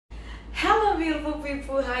beautiful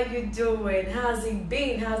people, how you doing? How's it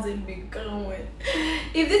been? How's it been going?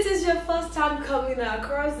 If this is your first time coming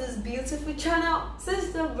across this beautiful channel,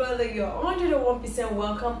 sister, brother, you're 101%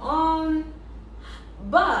 welcome on.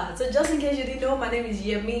 But so just in case you didn't know, my name is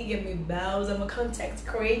Yemi Bells. I'm a content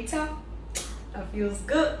creator. That feels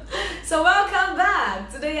good. So welcome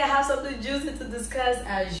back. Today I have something juicy to discuss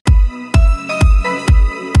as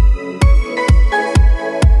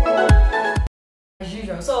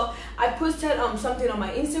usual. So I posted something on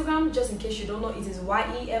my Instagram. Just in case you don't know, it is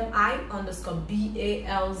YEMI_BALZ.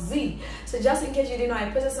 So just in case you didn't know, I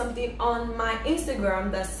posted something on my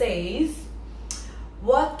Instagram that says,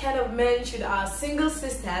 what kind of men should our single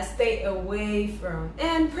sisters stay away from?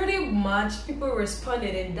 And pretty much people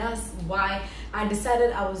responded, and that's why I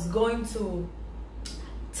decided I was going to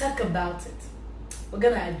talk about it. We're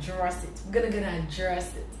gonna address it. We're gonna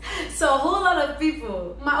address it. So a whole lot of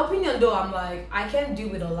people, my opinion though, I'm like, I can't deal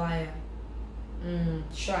with a liar.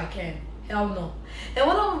 Sure I can. Hell no. And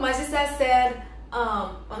one of my sisters said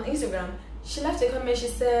on Instagram, she left a comment. She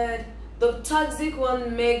said the toxic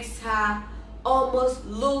one makes her almost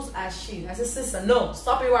lose her shit. I said, sister, no,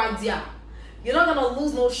 stop it right there. You're not gonna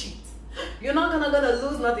lose no shit. You're not gonna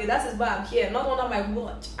lose nothing. That is why I'm here. Not under my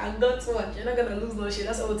watch. I'm God's watch. You're not gonna lose no shit.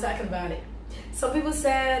 That's what we're talking about it. Some people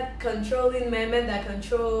said controlling men that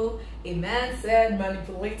control. A man said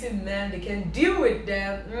manipulating men, they can deal with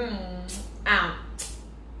them.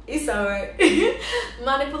 It's alright.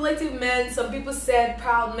 Manipulative men. Some people said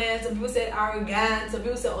proud men. Some people said arrogant. Some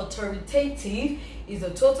people said authoritative is a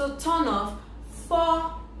total turn off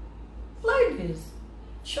for ladies.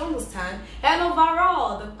 You understand? And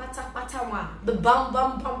overall, the pata one, the bum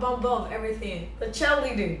of everything, the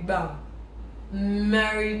cheerleading bum,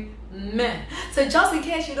 married men. So just in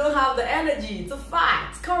case you don't have the energy to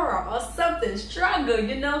fight, quarrel, or something, struggle,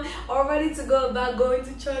 you know, or ready to go about going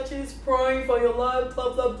to churches, praying for your life,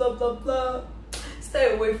 blah blah blah blah blah,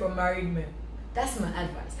 stay away from married men. That's my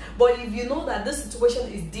advice. But if you know that this situation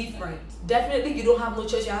is different, definitely you don't have no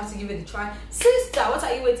choice, you have to give it a try. Sister, what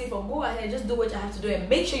are you waiting for? Go ahead, just do what you have to do and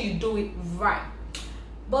make sure you do it right.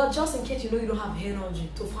 But just in case you know you don't have energy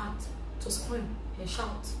to fight, to scream and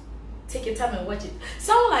shout, take your time and watch it.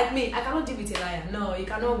 Someone like me, I cannot deal with a liar. No, you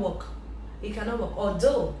cannot walk. You cannot walk.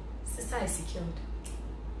 Although sister is secured.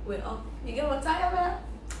 We're up. You get what I'm talking about?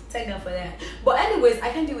 Thank God for that. But anyways, I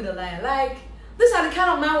can't deal with a liar. Like, these are the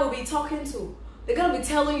kind of man we'll be talking to. They're gonna be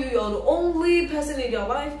telling you you're the only person in your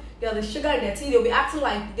life, you're the sugar in their tea. They'll be acting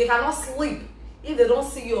like they cannot sleep if they don't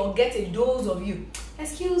see you or get a dose of you.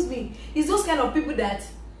 Excuse me. It's those kind of people that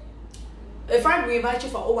a friend will invite you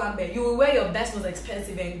for Owambe, you will wear your best, most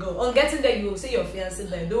expensive and go. On getting there, you will see your fiancé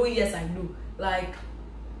there doing yes I do. Like,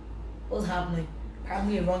 what's happening?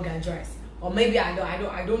 Probably a wrong address. Or maybe I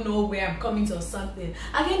don't know where I'm coming to or something.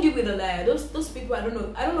 I can't deal with a liar. Those people, I don't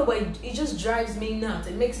know, but it just drives me nuts.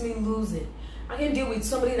 It makes me lose it. I can deal with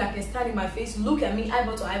somebody that can stand in my face, look at me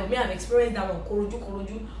eyeball to eyeball. Me, I've experienced that one.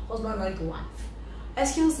 Koroju, husband like wife.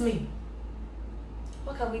 Excuse me.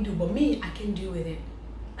 What can we do? But me, I can deal with it.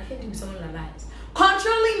 I can't deal with someone like that.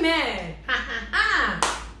 Controlling men.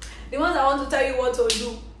 The ones that want to tell you what to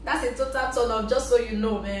do. That's a total turn off, just so you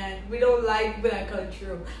know, man. We don't like people that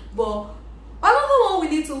control. But another one we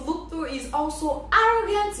need to look through is also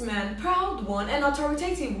arrogant man, proud one, and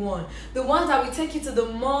authoritative one. The ones that will take you to the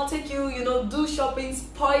mall, take you, you know, do shopping,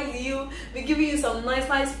 spoil you, be giving you some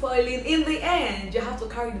nice spoiling. In the end, you have to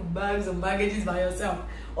carry the bags and baggages by yourself.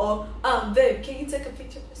 Or, babe, can you take a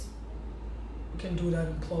picture of this? You can do that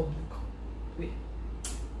in public. Wait.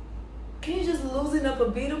 Can you just loosen up a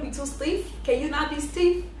bit? Don't be too stiff. Can you not be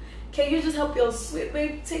stiff? Can you just help your sweet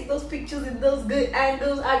babe take those pictures in those good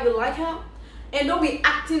angles how you like her? And don't be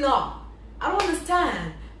acting up. I don't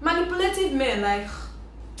understand. Manipulative men, like,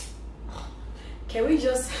 can we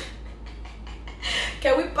just,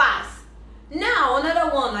 can we pass? Now, another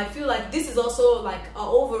one, I feel like this is also like an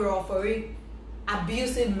overall for it,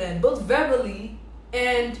 abusive men, both verbally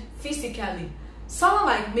and physically. Someone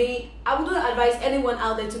like me, I wouldn't advise anyone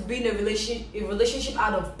out there to be in a relationship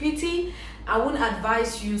out of pity. I wouldn't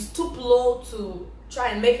advise you stoop low to try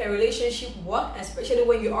and make a relationship work, especially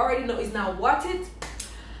when you already know it's not worth it.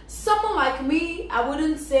 Someone like me, I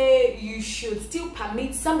wouldn't say you should still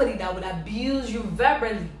permit somebody that would abuse you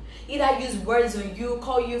verbally. Either use words on you,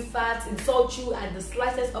 call you fat, insult you at the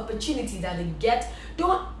slightest opportunity that they get.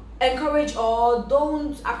 Don't encourage or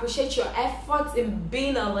don't appreciate your efforts in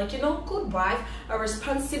being a, like, you know, good wife, a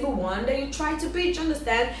responsible one that you try to be. You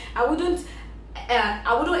understand? I wouldn't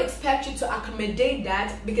I wouldn't expect you to accommodate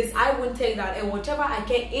that, because I won't take that. And whatever I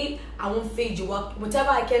can eat, I won't feed you. Whatever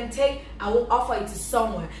I can take, I won't offer it to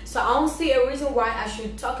someone. So I don't see a reason why I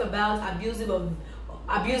should talk about abusive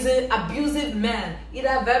men,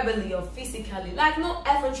 either verbally or physically. Like, no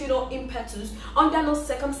effrontery, no impetus. Under no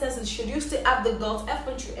circumstances should you still have the guts,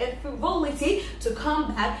 effrontery, and frivolity to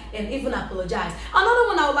come back and even apologize. Another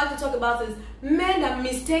one I would like to talk about is men that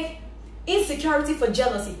mistake insecurity for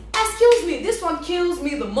jealousy. Excuse me, this one kills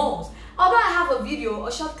me the most. Although I have a video,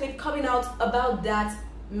 a short clip coming out about that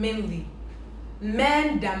mainly.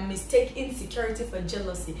 Men that mistake insecurity for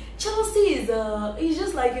jealousy. Jealousy is it's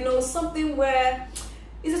just like, you know, something where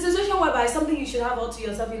it's a situation whereby something you should have all to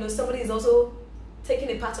yourself, you know, somebody is also taking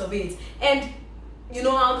a part of it. And you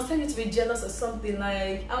know, I understand you to be jealous or something.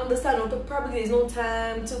 Like, I understand, okay, probably there's no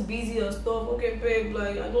time, too busy or stuff. Okay, babe,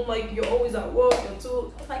 like, I don't like you're always at work, you're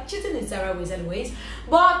too, like, cheating in several ways anyways.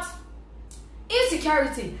 But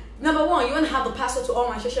insecurity, number one, you want to have the password to all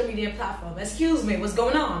my social media platforms. Excuse me, what's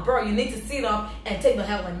going on, bro? You need to sit up and take the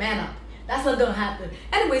hell and man up. That's not gonna happen.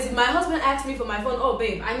 Anyways, if my husband asks me for my phone, oh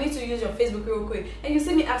babe, I need to use your Facebook real quick, and you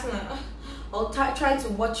see me acting like, or trying to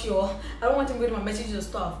watch your, I don't want to read my messages and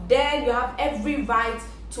stuff, then you have every right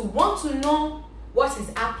to want to know what is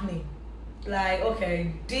happening. Like,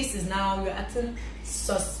 okay, this is now, you're acting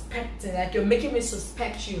suspecting, like you're making me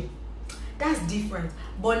suspect you. That's different.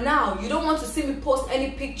 But now you don't want to see me post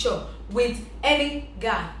any picture with any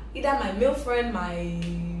guy, either my male friend, my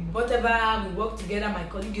whatever, we work together, my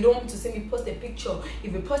colleague. You don't want to see me post a picture.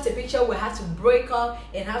 If you post a picture, we have to break up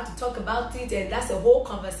and have to talk about it, and that's a whole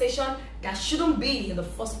conversation that shouldn't be in the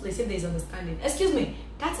first place if there's understanding. Excuse me,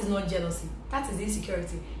 that is not jealousy, that is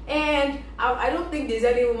insecurity. And I don't think there's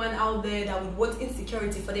any woman out there that would want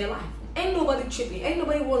insecurity for their life. Ain't nobody tripping, ain't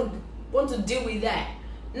nobody want to deal with that.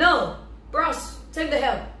 No, bros, take the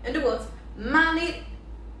help and do what? Man it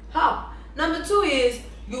up. Number two is,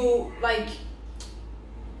 you, like,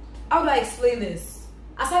 how do I explain this?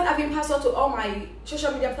 Aside having password to all my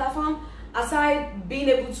social media platforms, aside being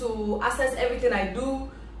able to access everything I do,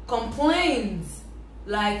 complaints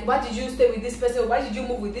like, why did you stay with this person, or why did you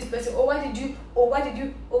move with this person, or why did you,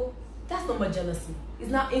 that's not my jealousy. It's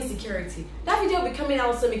not insecurity. That video will be coming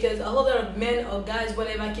out soon, because a whole lot of men or guys,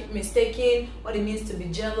 whatever, keep mistaking what it means to be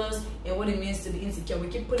jealous and what it means to be insecure. We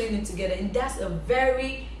keep putting it together, and that's a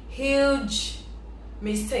very huge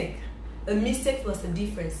mistake. A mistake plus a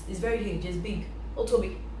difference is very huge. It's big. Oh,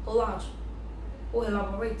 Toby. Oh, large. Oh,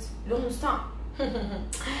 elaborate. You don't stop.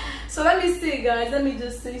 So let me see, guys. Let me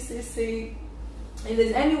just see if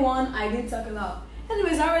there's anyone I didn't talk about.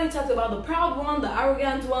 Anyways, I already talked about the proud one, the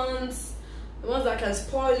arrogant ones, the ones that can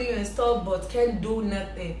spoil you and stuff but can't do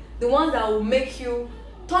nothing. The ones that will make you,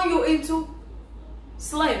 turn you into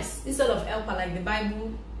slaves instead of helper, like the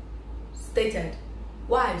Bible stated.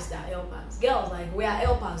 Wives that are helpers, girls, like, we are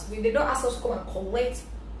helpers. They don't ask us to come and collect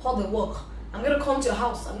all the work. I'm gonna come to your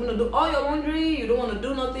house, I'm gonna do all your laundry, you don't want to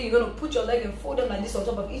do nothing, you're gonna put your leg and fold them like this on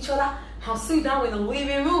top of each other. I'll sit down in the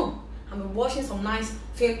living room, I'm watching some nice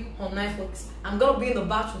film on Netflix. I'm gonna be in the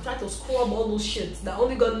bathroom trying to scrub all those shits that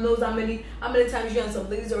only God knows how many times you and some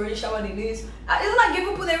ladies already showered in this. It's like,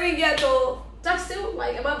 you put a ring yet, though. That's still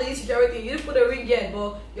like about the insecurity. You didn't put a ring yet,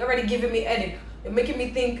 but you're already giving me headache. You're making me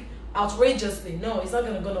think outrageously. No, it's not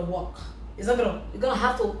gonna work. It's not gonna, you're gonna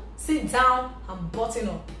have to sit down and button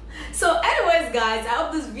up. So anyways, guys, I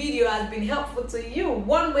hope this video has been helpful to you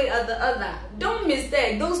one way or the other. Don't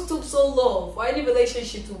mistake, don't stoop so low for any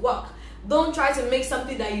relationship to work. Don't try to make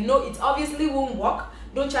something that you know it obviously won't work.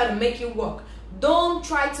 Don't try to make it work. Don't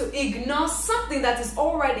try to ignore something that is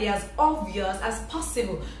already as obvious as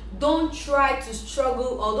possible. Don't try to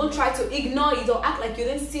struggle, or don't try to ignore it or act like you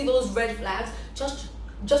didn't see those red flags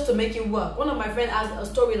just to make it work. One of my friends has a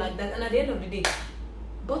story like that, and at the end of the day,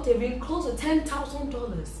 bought a ring close to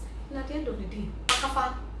 $10,000, and at the end of the day,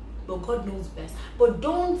 but God knows best. But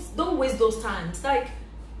don't waste those times. Like,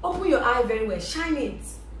 open your eye very well, shine it,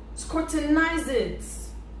 scrutinize it,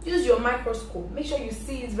 use your microscope, make sure you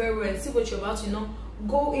see it very well, and see what you're about to, you know,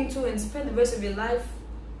 go into and spend the rest of your life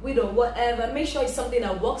with or whatever. Make sure it's something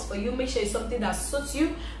that works for you. Make sure it's something that suits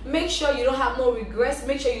you. Make sure you don't have no regrets.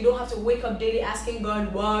 Make sure you don't have to wake up daily asking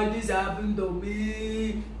God, why this happened to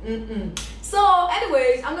me. So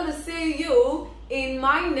anyways, I'm gonna see you in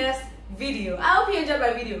my next video. I hope you enjoyed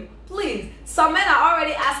my video. Please, some men are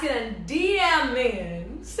already asking and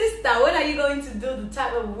DMing, sister, when are you going to do the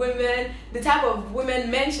type of women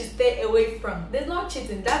men should stay away from? There's no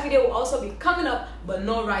cheating. That video will also be coming up, but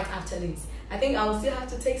not right after this. I think I will still have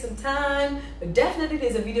to take some time, but definitely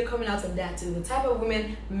there's a video coming out on that too. The type of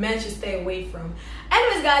women men should stay away from.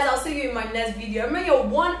 Anyways, guys, I'll see you in my next video. Remember your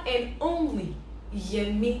one and only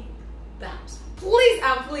Yemi Babs. Please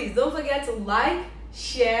and please don't forget to like,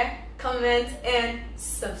 share, comment, and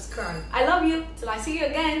subscribe. I love you. Till I see you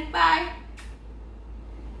again. Bye.